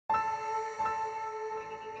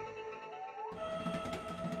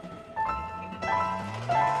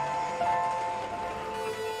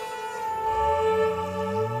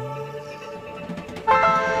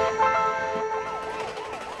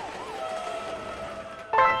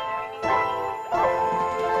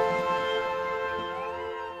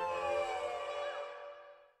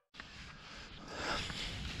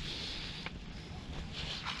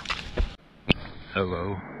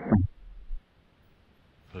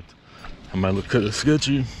but I might look kind of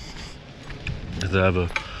sketchy because I have a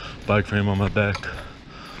bike frame on my back.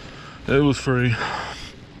 It was free.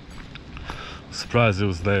 Surprised it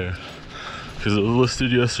was there because it was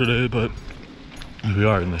listed yesterday, but we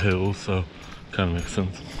are in the hills, so kind of makes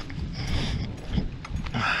sense.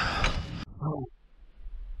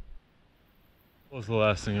 What was the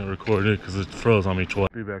last thing I recorded because it froze on me twice.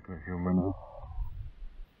 Be back in a few minutes.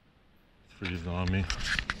 It's freezing on me.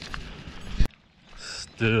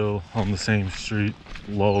 Still on the same street,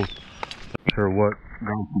 low. Not sure what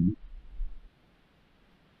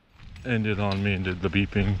ended on me and did the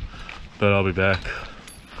beeping, but I'll be back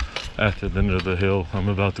after the end of the hill I'm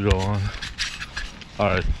about to go on.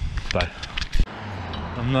 Alright, bye.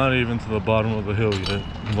 I'm not even to the bottom of the hill yet,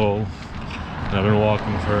 lol. And I've been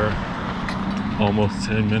walking for almost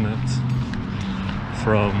 10 minutes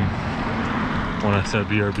from when I said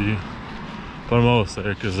BRB. But I'm almost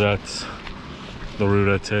there because that's the route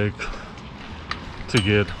I take to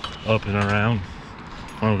get up and around.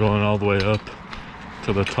 I'm going all the way up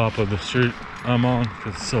to the top of the street I'm on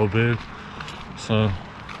because it's so big. So,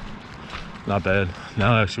 not bad.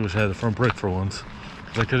 Now I actually wish I had the front brake for once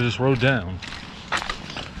because I could have just rode down.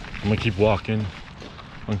 I'm gonna keep walking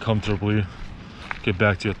uncomfortably, get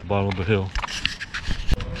back to you at the bottom of the hill.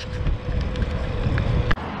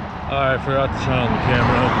 Alright, I forgot to turn on the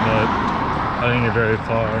camera, but I didn't get very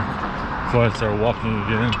far before I started walking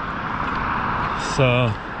again.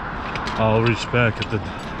 So I'll reach back at the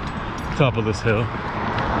top of this hill.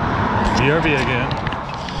 BRB again.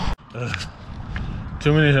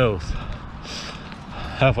 Too many hills.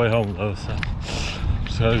 Halfway home though, so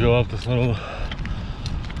just gotta go up this little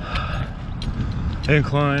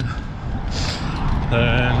incline.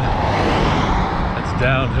 Then it's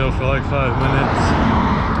downhill for like 5 minutes.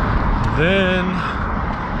 Then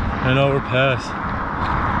an overpass.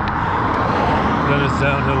 Then it's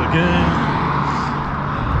downhill again.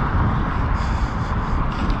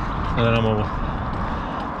 And then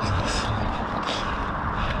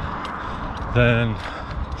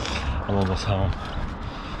I'm almost home.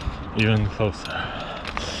 Even closer.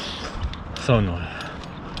 So annoying.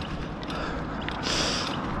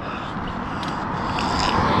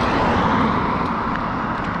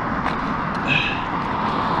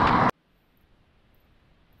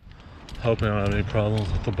 Hoping I don't have any problems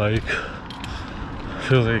with the bike.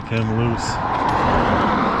 Feels like it came loose,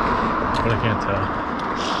 but I can't tell.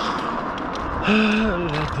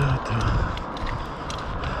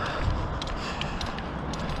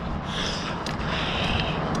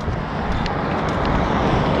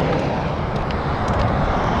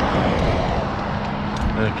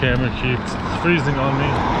 And the camera keeps freezing on me.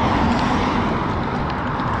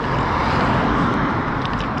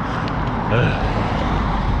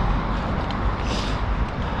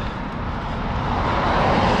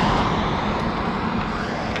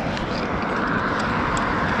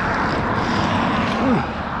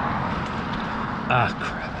 Ah,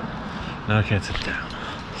 crap. Now I can't sit down.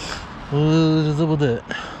 What's up with that?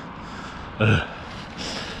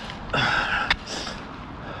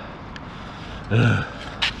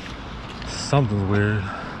 Something's weird.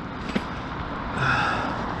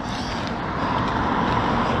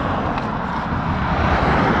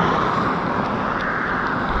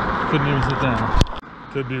 Couldn't even sit down.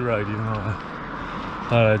 Could be right, even though I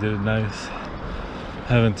thought I did it nice.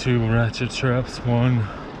 Having 2 ratchet straps, one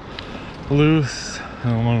loose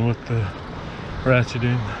and one with the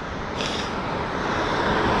ratcheting.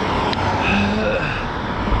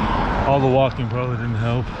 All the walking probably didn't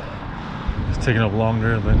help. It's taking up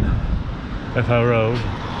longer than if I rode.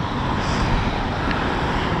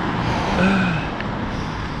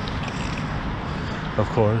 Of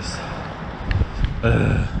course.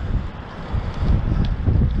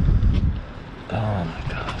 Oh my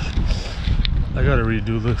gosh. I gotta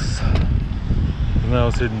redo this. And I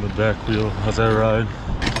was hitting the back wheel as I ride.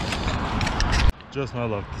 Just my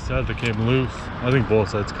luck. The side that came loose, I think both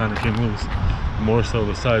sides kind of came loose. More so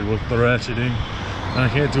the side with the ratcheting. And I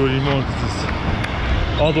can't do it anymore because it's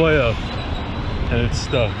all the way up and it's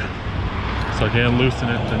stuck. So I can't loosen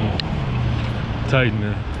it and tighten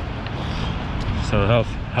it. So how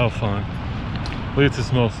fun. At least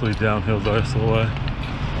it's mostly downhill the rest of the way.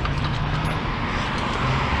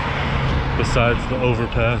 Besides the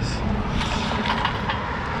overpass.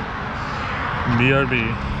 BRB.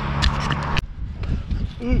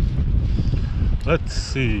 Let's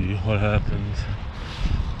see what happens.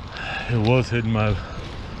 It was hitting my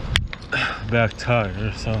back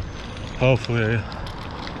tire, so hopefully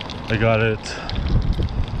I got it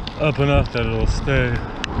up enough that it'll stay.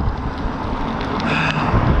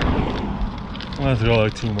 I'll have to go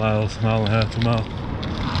like 2 miles, mile and a half, 2 miles.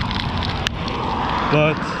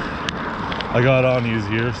 but I got on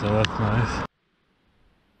easier, so that's nice.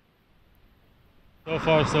 So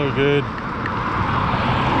far so good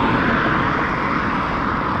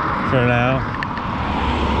for now.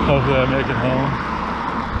 Hopefully I make it home.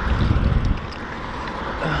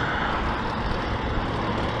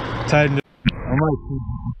 Tighten it. I might.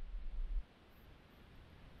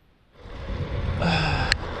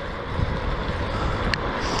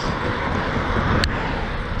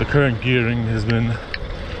 The current gearing has been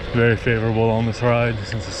very favorable on this ride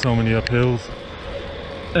since there's so many uphills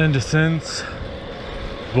and descents.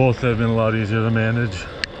 Both have been a lot easier to manage.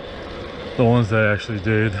 The ones that I actually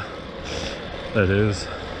did, that is.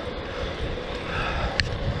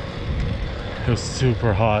 It was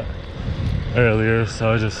super hot earlier,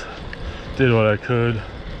 so I just did what I could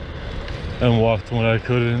and walked when I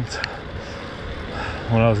couldn't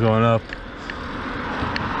when I was going up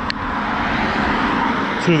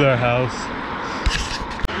to their house.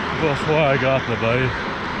 Before I got the bike,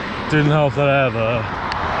 didn't help that I have a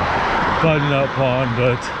button up on,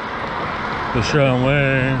 but the shirt I'm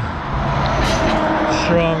wearing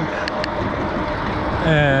shrunk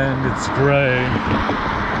and it's gray,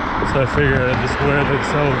 so I figured I'd just wear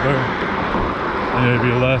this over and it'd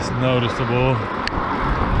be less noticeable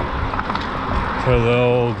for the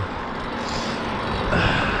old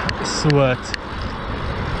sweat.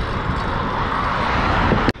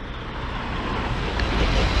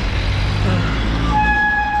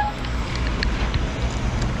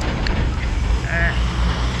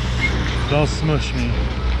 Don't smush me.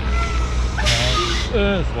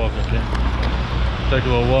 Let's walk again. Take a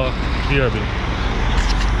little walk. BRB.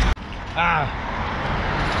 Ah!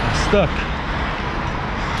 I'm stuck.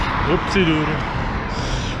 Whoopsie doodle.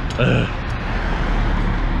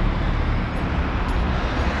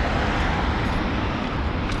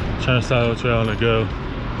 Trying to decide which way I want to go.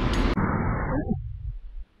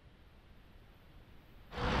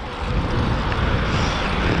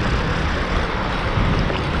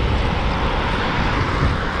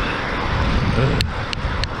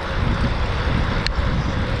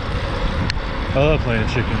 I love playing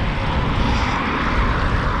chicken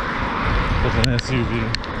with an SUV.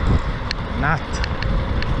 Not.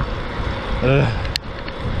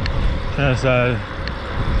 Trying to decide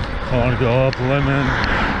if I want to go up lemon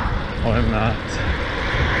or not.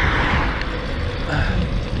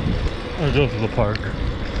 Or go through the park.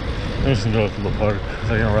 I'm just gonna go through the park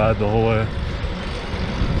because I can ride the whole way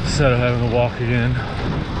instead of having to walk again.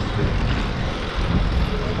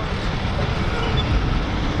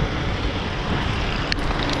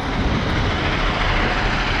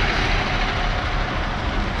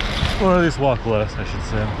 Or at least walk less, I should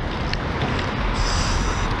say.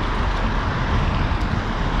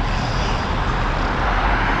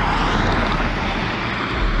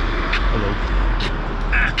 Hello.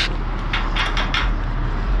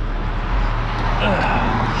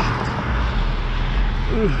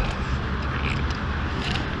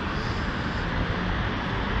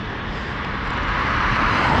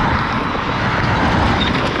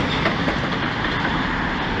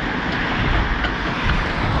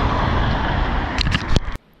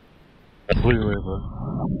 Completely, but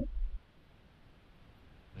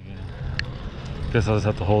again, guess I'll just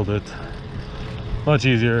have to hold it. Much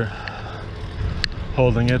easier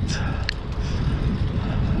holding it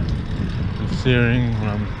and steering when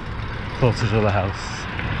I'm closer to the house.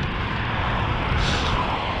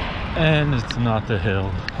 And it's not the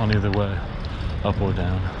hill on either way, up or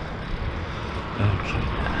down. Okay.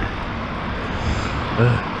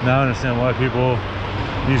 Now I understand why people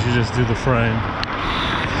usually just do the frame.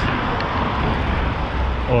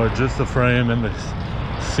 Or just the frame and the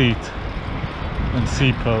seat and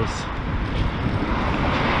seat post.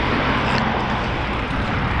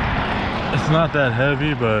 It's not that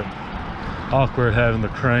heavy, but awkward having the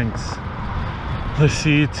cranks, the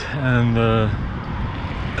seat, and the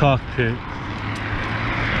cockpit.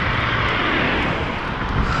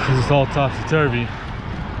 Because it's all topsy-turvy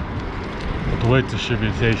with the weight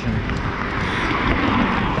distribution.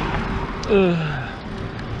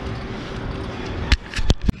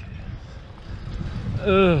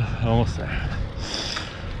 Almost there.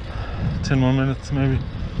 10 more minutes maybe.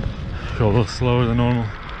 Go a little slower than normal.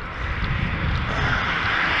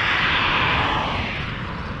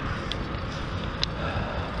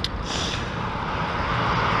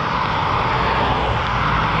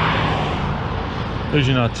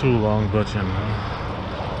 Usually not too long, but you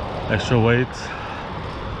know, extra weight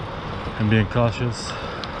and being cautious.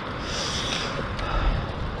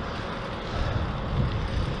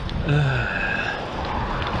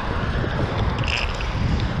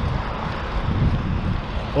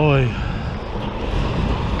 Oi.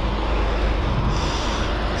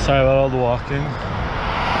 Sorry about all the walking.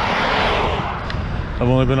 I've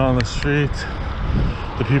only been on the street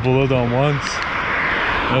the people lived on once.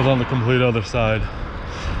 I was on the complete other side.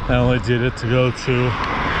 I only did it to go to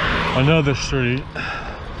another street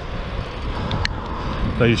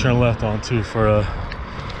that you turn left onto for a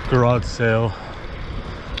garage sale,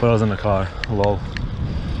 but I was in the car. Lol.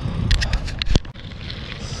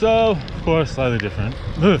 So, of course, slightly different.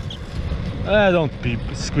 Don't beep,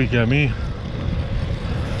 squeak at me.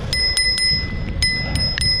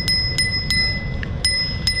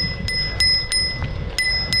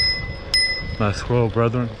 My squirrel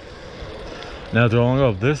brethren. Now, do I want to go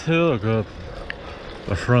up this hill or go up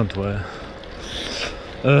the front way?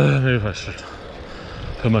 Maybe if I should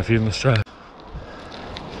put my feet in the strap.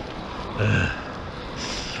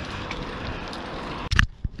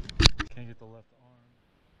 Can't get the left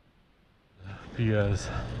arm. Be as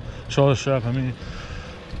shoulder strap, I mean,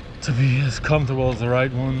 to be as comfortable as the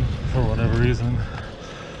right one for whatever reason.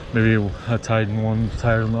 Maybe I tighten one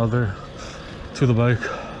tighter than the other to the bike.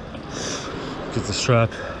 Get the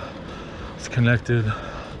strap, it's connected.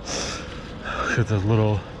 Get the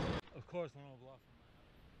little, of course, when I'm block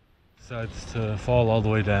decides to fall all the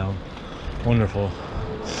way down. Wonderful.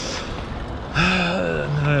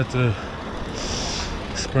 And I have to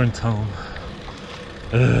sprint home.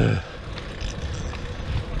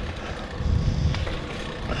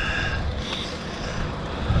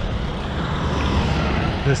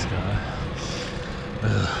 This guy.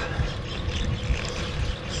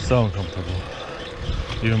 So uncomfortable.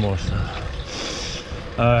 Even more so.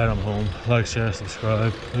 Alright, I'm home. Like, share,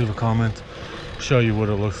 subscribe, leave a comment, show you what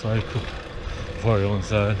it looks like before I go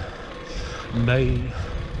inside. Bye.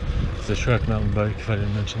 It's a Trek mountain bike, if I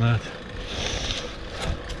didn't mention that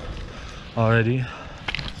already.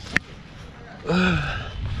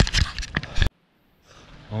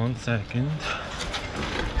 1 second.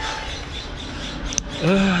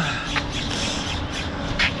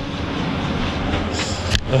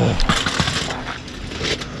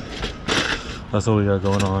 That's what we got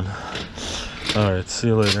going on. Alright, see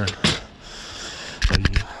you later.